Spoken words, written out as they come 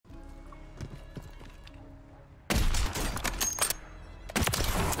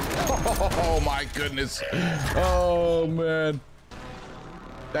my goodness. Oh, man.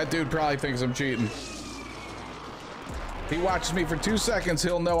 That dude probably thinks I'm cheating. He watches me for 2 seconds.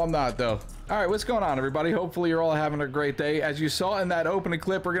 He'll know I'm not, though. All right, what's going on, everybody? Hopefully you're all having a great day. As you saw in that opening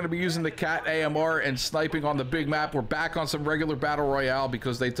clip, we're going to be using the Katt AMR and sniping on the big map. We're back on some regular Battle Royale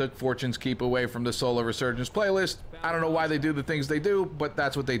because they took Fortune's Keep away from the Solo Resurgence playlist. I don't know why they do the things they do, but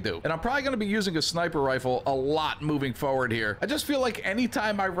that's what they do. And I'm probably going to be using a sniper rifle a lot moving forward here. I just feel like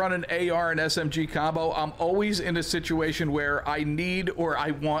anytime I run an AR and SMG combo, I'm always in a situation where I need or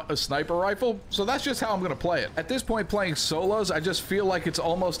I want a sniper rifle. So that's just how I'm going to play it. At this point, playing solos, I just feel like it's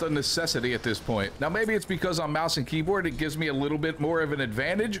almost a necessity at this point. Now, maybe it's because on mouse and keyboard, it gives me a little bit more of an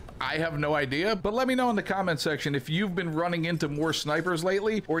advantage. I have no idea, but let me know in the comment section if you've been running into more snipers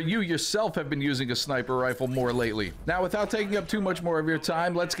lately, or you yourself have been using a sniper rifle more lately. Now, without taking up too much more of your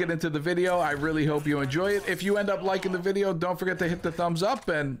time, let's get into the video. I really hope you enjoy it. If you end up liking the video, don't forget to hit the thumbs up,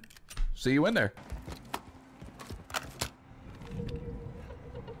 and see you in there.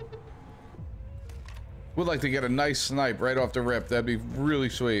 Would like to get a nice snipe right off the rip. That'd be really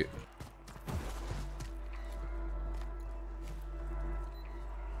sweet.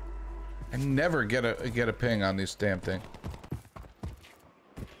 I never get a ping on this damn thing.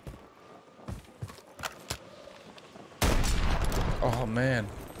 Oh man,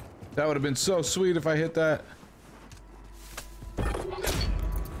 that would have been so sweet if I hit that.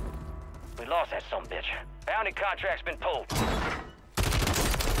 We lost that sumbitch. Bounty contract's been pulled.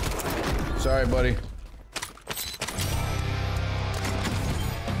 Sorry, buddy.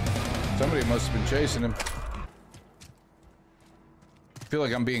 Somebody must have been chasing him. I feel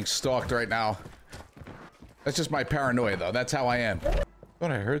like I'm being stalked right now. That's just my paranoia, though. That's how I am. I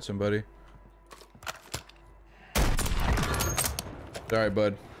thought I heard somebody. Sorry,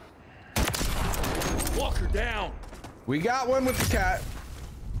 bud. Walker down. We got one with the Katt.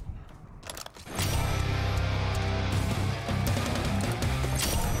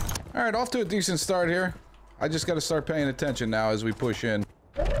 All right, off to a decent start here. I just got to start paying attention now as we push in.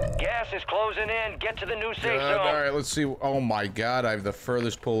 Gas is closing in. Get to the new safe zone. All right, let's see. Oh my God, I have the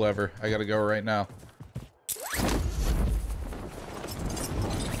furthest pull ever. I gotta go right now.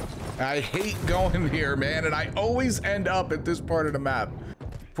 I hate going here, man, and I always end up at this part of the map.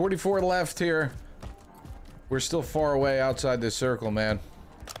 44 left here. We're still far away outside this circle, man.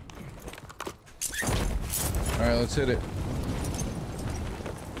 All right, let's hit it.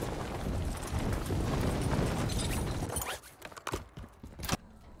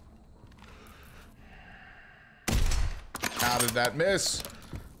 How did that miss?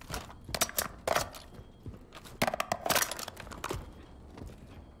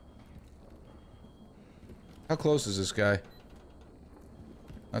 How close is this guy?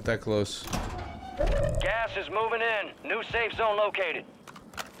 Not that close. Gas is moving in. New safe zone located.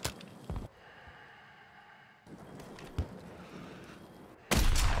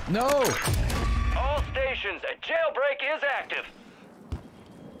 No! All stations, a jailbreak is active.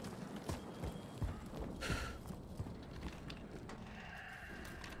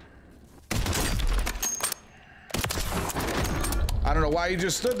 I don't know why he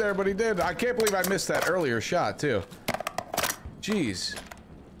just stood there, but he did. I can't believe I missed that earlier shot, too. Jeez.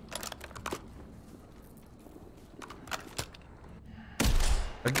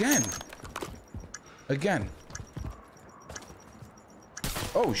 Again. Again.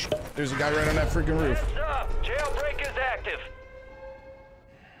 Oh, shit. There's a guy right on that freaking roof. Heads up. Jailbreak is active.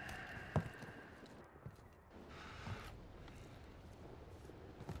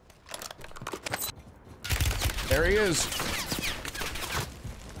 There he is.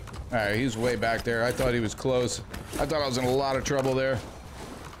 All right, he's way back there. I thought he was close. I thought I was in a lot of trouble there.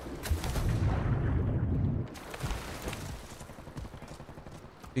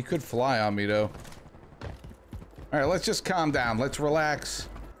 He could fly on me, though. All right, let's just calm down. Let's relax.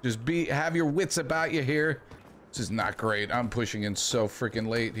 Just have your wits about you here. This is not great. I'm pushing in so freaking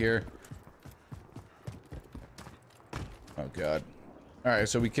late here. Oh, God. All right,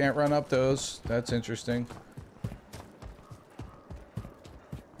 so we can't run up those. That's interesting.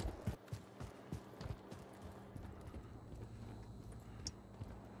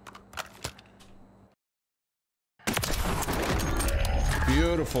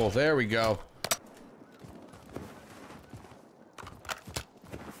 Beautiful. There we go.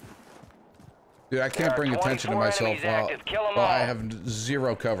 Dude, I can't bring attention to myself while I have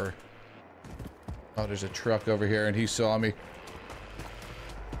zero cover. Oh, there's a truck over here, and he saw me.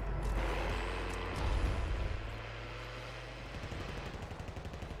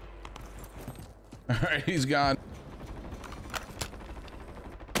 All right, he's gone.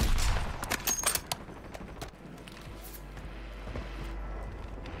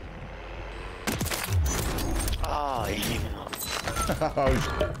 Oh,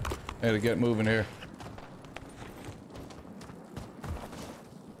 shit. I had to get moving here.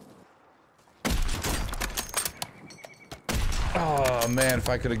 Oh, man, if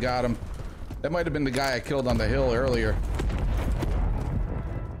I could have got him. That might have been the guy I killed on the hill earlier.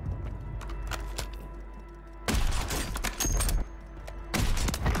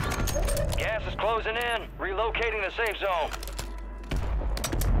 Gas is closing in. Relocating the safe zone.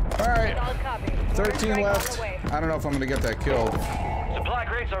 All right, 13 left. I don't know if I'm gonna get that kill. Supply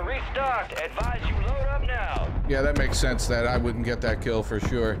crates are restocked. Advise you load up now. Yeah, that makes sense that I wouldn't get that kill for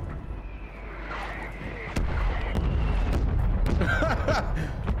sure.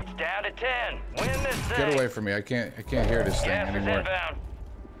 It's down to 10. Win this thing. Get away from me. I can't hear this thing Gas is anymore. inbound.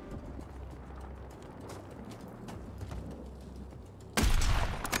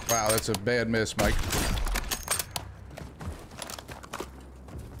 Wow, that's a bad miss, Mike.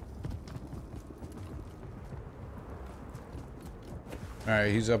 All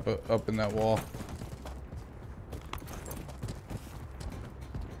right, he's up in that wall.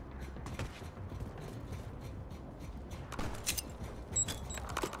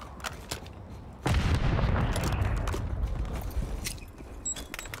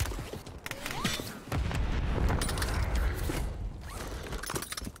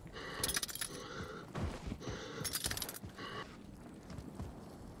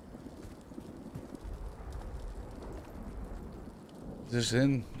 Is this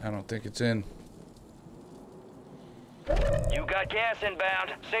in? I don't think it's in. You got gas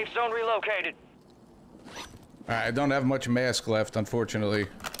inbound. Safe zone relocated. Alright, I don't have much mask left, unfortunately.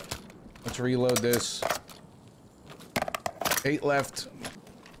 Let's reload this. 8 left.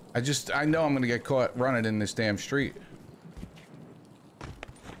 I know I'm gonna get caught running in this damn street.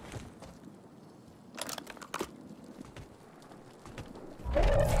 You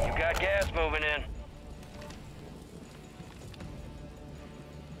got gas moving in.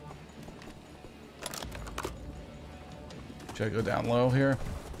 Should I go down low here?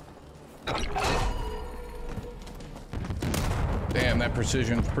 Damn, that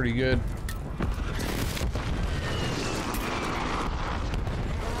precision's pretty good.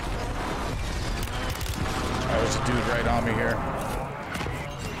 Oh, there's a dude right on me here.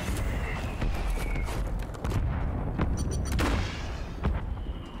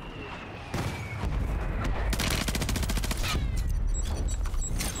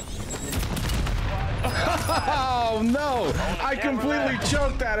 Oh no! I completely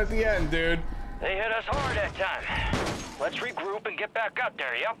choked that at the end, dude. They hit us hard that time. Let's regroup and get back up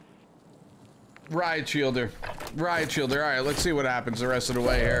there, yep? Riot shielder. Riot shielder. Alright, let's see what happens the rest of the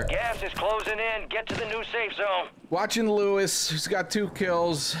way here. Gas is closing in. Get to the new safe zone. Watching Lewis, who's got 2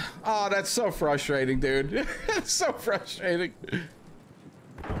 kills. Oh, that's so frustrating, dude. It's so frustrating.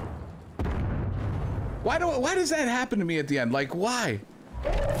 Why does that happen to me at the end? Like, why?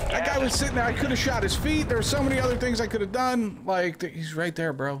 That guy was sitting there. I could have shot his feet. There were so many other things I could have done. Like, he's right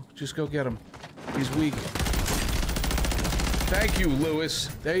there, bro. Just go get him. He's weak. Thank you, Lewis.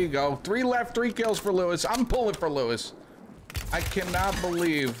 There you go. 3 left, 3 kills for Lewis. I'm pulling for Lewis. I cannot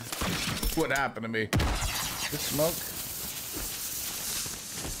believe what happened to me. Good smoke.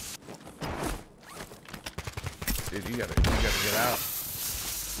 Dude, you gotta get out.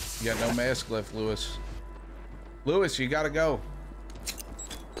 You got no mask left, Lewis. Lewis, you gotta go.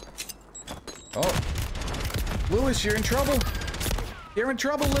 Oh. Lewis, you're in trouble. You're in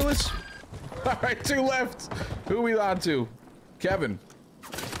trouble, Lewis. All right, 2 left. Who are we on to? Kevin.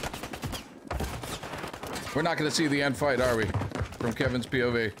 We're not going to see the end fight, are we? From Kevin's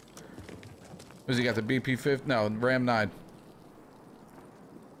POV. Has he got the BP-50? No, Ram 9.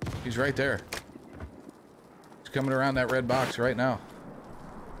 He's right there. He's coming around that red box right now.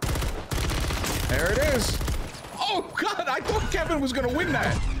 There it is. Oh, God, I thought Kevin was going to win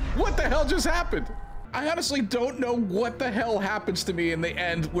that. What the hell just happened? I honestly don't know what the hell happens to me in the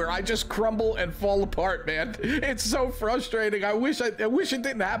end where I just crumble and fall apart, man. It's so frustrating. I wish it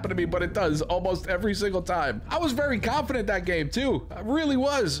didn't happen to me, but it does almost every single time. I was very confident that game too. I really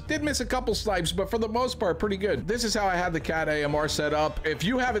was. Did miss a couple snipes, but for the most part, pretty good. This is how I had the Katt AMR set up. If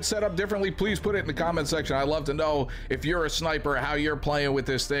you have it set up differently, please put it in the comment section. I'd love to know if you're a sniper, how you're playing with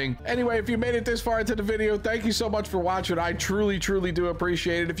this thing. Anyway, if you made it this far into the video, thank you so much for watching. I truly, truly do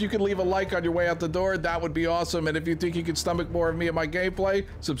appreciate it. If you could leave a like on your way out the door, that would be awesome. And if you think you can stomach more of me and my gameplay,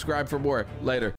 subscribe for more. Later.